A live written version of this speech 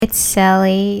It's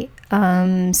Sally.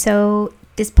 So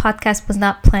this podcast was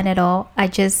not planned at all. I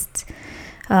just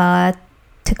uh,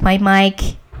 took my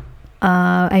mic.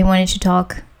 I wanted to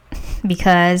talk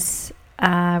because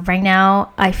right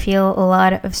now I feel a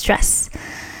lot of stress.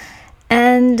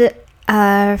 And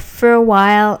for a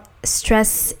while,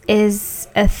 stress is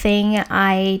a thing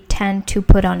I tend to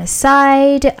put on a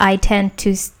side. I tend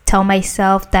to tell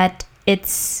myself that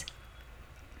it's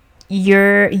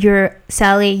you're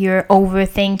Sally, you're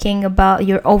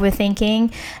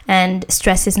overthinking and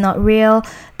stress is not real.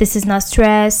 This is not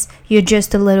stress. You're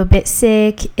just a little bit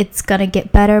sick. It's gonna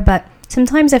get better. But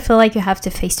sometimes I feel like you have to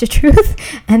face the truth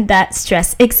and that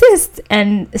stress exists,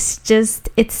 and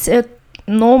it's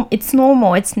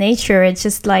normal, it's nature. It's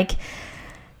just like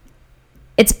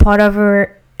it's part of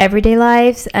our everyday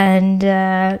lives. And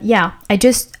I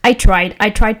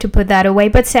tried to put that away,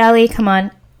 but Sally, come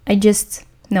on,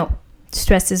 no,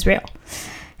 stress is real.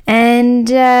 And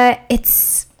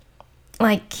it's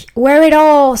like where it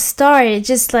all started,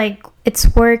 just like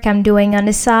it's work I'm doing on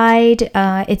the side.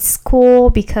 It's school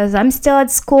because I'm still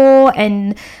at school,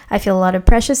 and I feel a lot of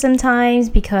pressure sometimes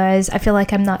because I feel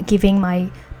like I'm not giving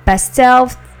my best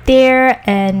self there,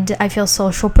 and I feel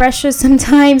social pressure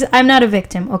sometimes. I'm not a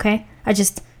victim, okay?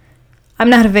 I'm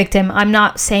not a victim. I'm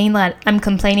not saying that I'm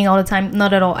complaining all the time.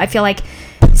 Not at all. I feel like,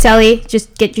 Sally,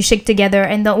 just get your shit together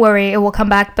and don't worry, it will come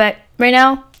back. But right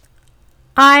now,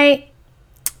 I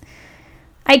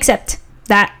accept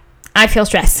that I feel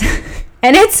stress.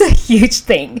 And it's a huge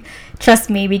thing. Trust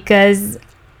me, because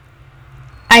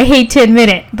I hate to admit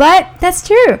it. But that's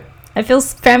true. I feel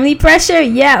family pressure.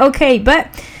 Yeah, okay.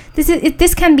 But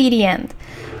this can be the end.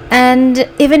 And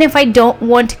even if I don't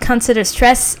want to consider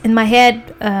stress in my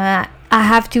head, I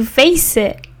have to face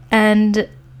it. And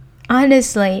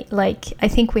honestly, like, I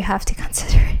think we have to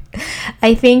consider it.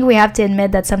 I think we have to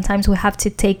admit that sometimes we have to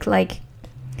take like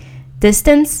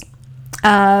distance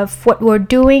of what we're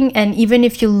doing. And even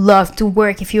if you love to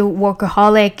work, if you're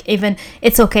workaholic, even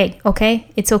it's okay.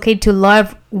 It's okay to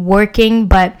love working,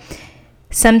 but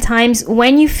sometimes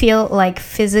when you feel like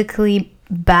physically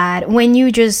bad, when you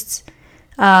just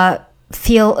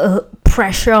feel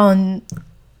pressure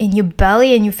in your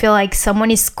belly, and you feel like someone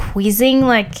is squeezing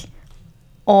like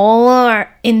all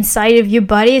inside of your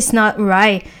body, it's not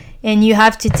right. And you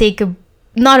have to take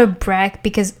not a break,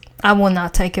 because I will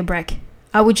not take a break.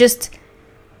 I would just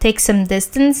take some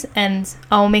distance, and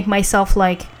I'll make myself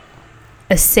like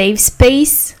a safe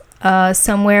space,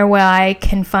 somewhere where I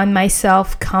can find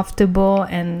myself comfortable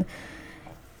and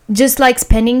just like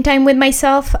spending time with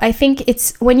myself. I think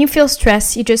it's when you feel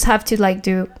stressed, you just have to like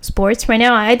do sports. Right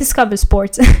now, I discovered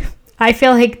sports. I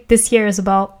feel like this year is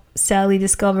about Sally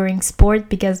discovering sport,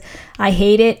 because I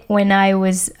hate it when I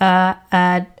was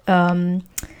at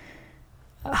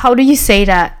how do you say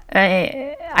that?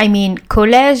 I mean,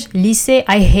 collège, lycée.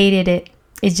 I hated it.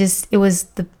 It was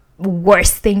the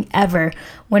worst thing ever.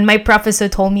 When my professor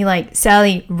told me like,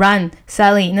 Sally, run,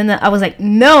 Sally, and then I was like,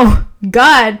 no,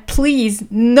 God, please,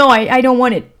 no, I don't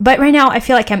want it. But right now I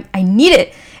feel like I need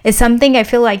it. It's something I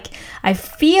feel like I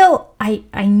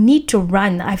need to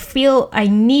run. I feel I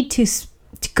need to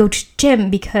go to gym,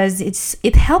 because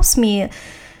it helps me.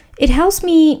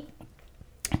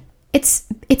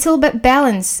 It's all about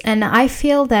balance, and I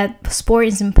feel that sport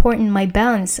is important in my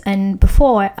balance. And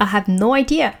before, I had no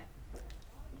idea.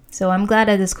 So I'm glad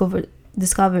I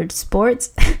discovered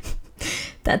sports.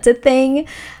 That's a thing.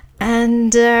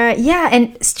 And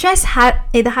and stress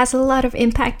has a lot of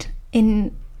impact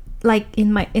in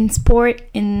sport,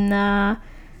 in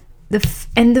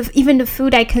even the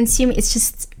food I consume.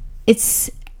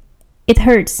 It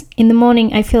hurts in the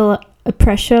morning. I feel a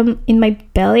pressure in my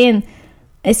belly, and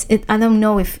I don't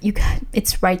know if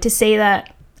it's right to say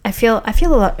that. I feel a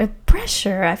lot of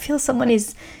pressure. I feel someone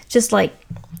is just like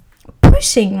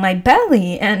pushing my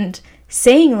belly and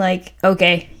saying like,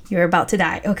 okay, you're about to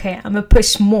die. Okay, I'm gonna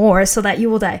push more so that you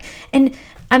will die. And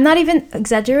I'm not even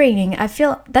exaggerating.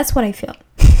 That's what I feel.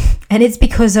 And it's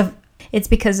because of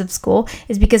school.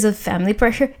 It's because of family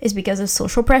pressure. It's because of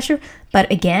social pressure. But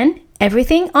again,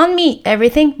 everything on me,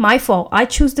 everything my fault. I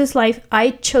choose this life.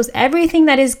 I chose everything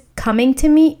that is coming to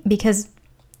me, because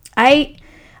I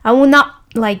will not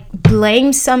like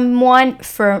blame someone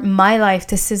for my life.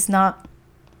 This is not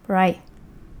right.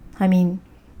 I mean,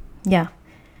 yeah,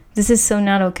 this is so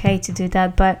not okay to do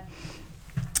that. But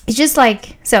it's just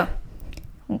like, so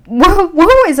what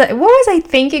was I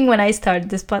thinking when I started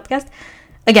this podcast?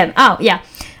 Again, I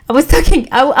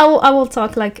will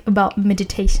talk like about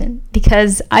meditation,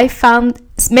 because I found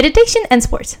meditation and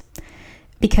sports,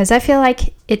 because I feel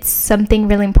like it's something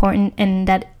really important, and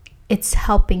that it's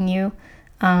helping you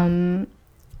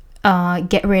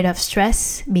get rid of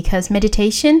stress, because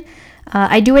meditation,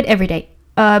 I do it every day.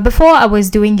 Before I was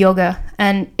doing yoga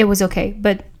and it was okay,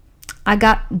 but I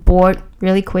got bored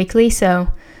really quickly, so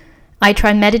I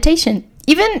tried meditation.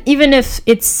 Even if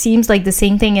it seems like the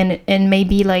same thing, and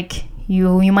maybe like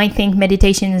you might think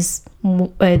meditation is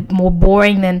more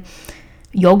boring than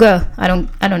yoga. I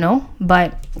don't know,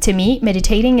 but to me,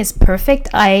 meditating is perfect.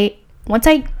 Once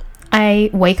I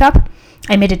wake up,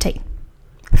 I meditate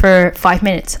for 5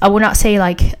 minutes. I would not say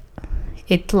like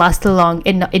it lasts long.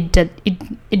 It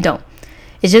don't.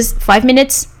 It's just 5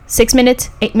 minutes, 6 minutes,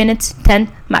 8 minutes,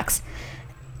 10 max,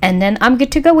 and then I'm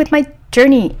good to go with my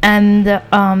journey. And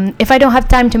if I don't have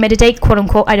time to meditate, quote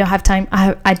unquote, I don't have time.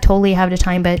 I totally have the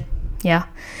time, but yeah,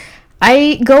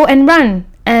 I go and run.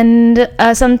 And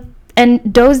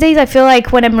those days I feel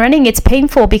like when I'm running, it's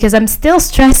painful because I'm still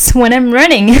stressed when I'm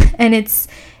running, and it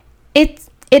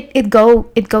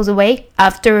goes away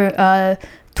after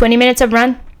 20 minutes of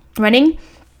running.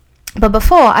 But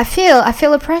before, I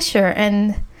feel a pressure,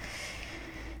 and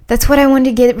that's what I want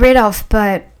to get rid of.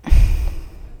 But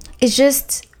it's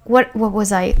just, what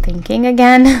was I thinking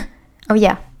again? Oh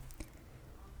yeah,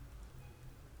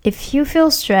 if you feel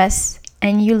stressed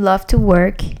and you love to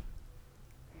work,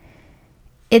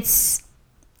 it's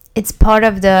part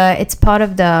of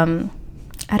the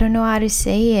I don't know how to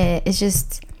say it. It's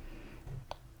just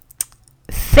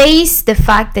face the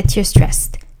fact that you're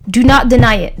stressed. Do not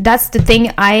deny it. That's the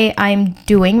thing I'm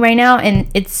doing right now, and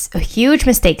it's a huge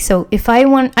mistake. So if I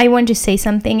want to say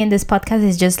something in this podcast,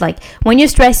 is just like, when you're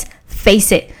stressed,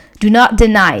 face it. Do not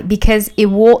deny, because it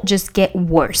will just get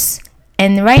worse.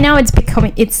 And right now it's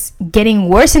getting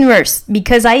worse and worse,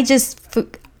 because I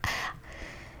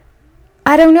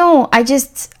don't know. I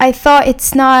thought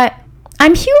it's not,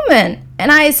 I'm human,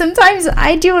 and sometimes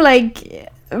I do like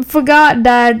forgot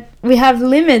that we have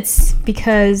limits,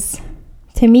 because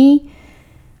to me,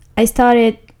 I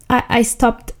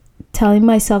stopped telling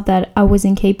myself that I was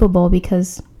incapable,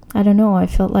 because I don't know, I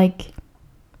felt like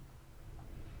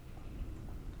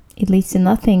it leads to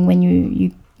nothing when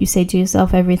you say to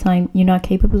yourself every time, you're not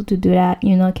capable to do that,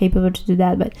 you're not capable to do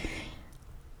that. But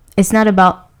it's not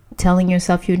about telling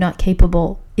yourself you're not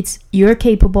capable. It's, you're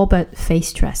capable, but face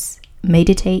stress.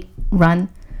 Meditate, run,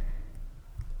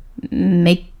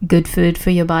 make good food for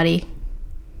your body.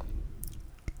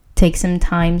 Take some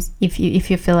time. If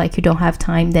you feel like you don't have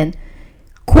time, then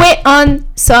quit on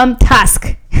some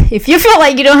task. If you feel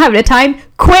like you don't have the time,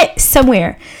 quit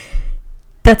somewhere.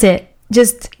 That's it.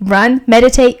 Just run,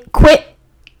 meditate, quit.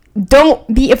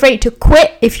 Don't be afraid to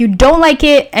quit. If you don't like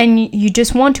it and you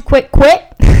just want to quit.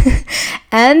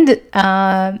 And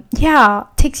yeah,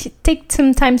 take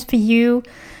some time for you.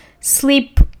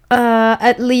 Sleep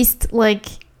at least like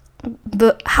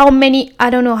I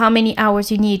don't know how many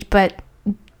hours you need, but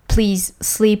please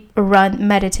sleep, run,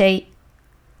 meditate,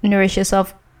 nourish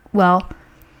yourself well.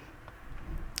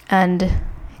 And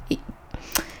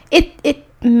it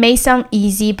may sound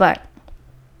easy, but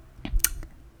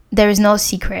there is no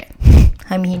secret.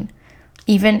 I mean,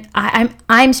 even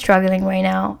I'm struggling right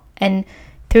now, and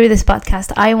through this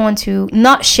podcast, I want to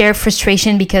not share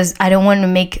frustration, because I don't want to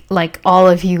make like all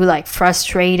of you like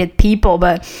frustrated people,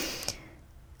 but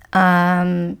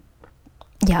yeah,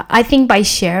 I think by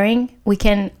sharing, we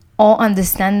can all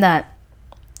understand that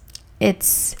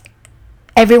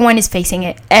everyone is facing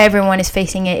it.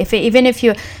 Even if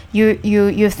you're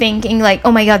thinking like,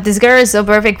 oh my god, this girl is so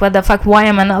perfect, what the fuck, why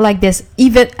am I not like this?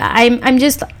 Even I'm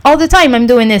just, all the time I'm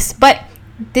doing this, but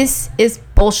this is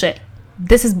bullshit.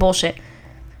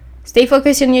 Stay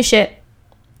focused on your shit.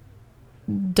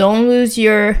 Don't lose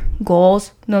your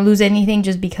goals. Don't lose anything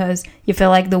just because you feel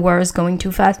like the world is going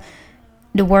too fast.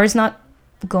 The world is not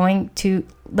going to,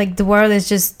 like, the world is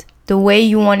just the way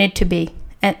you want it to be.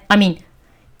 And I mean,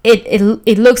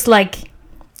 it looks like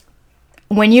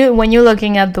when you're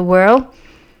looking at the world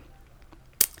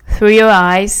through your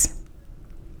eyes,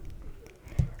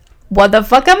 what the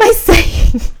fuck am I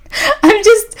saying? I'm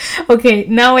just, okay,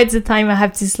 now it's the time I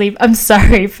have to sleep. I'm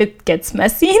sorry if it gets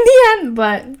messy in the end,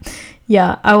 but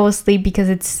yeah, I will sleep because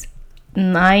it's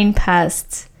 9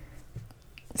 past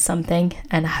something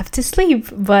and I have to sleep.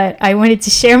 But I wanted to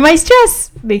share my stress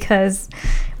because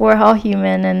we're all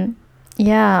human, and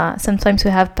yeah, sometimes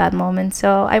we have bad moments,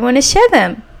 so I want to share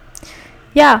them.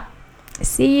 Yeah,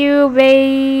 see you,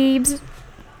 babes.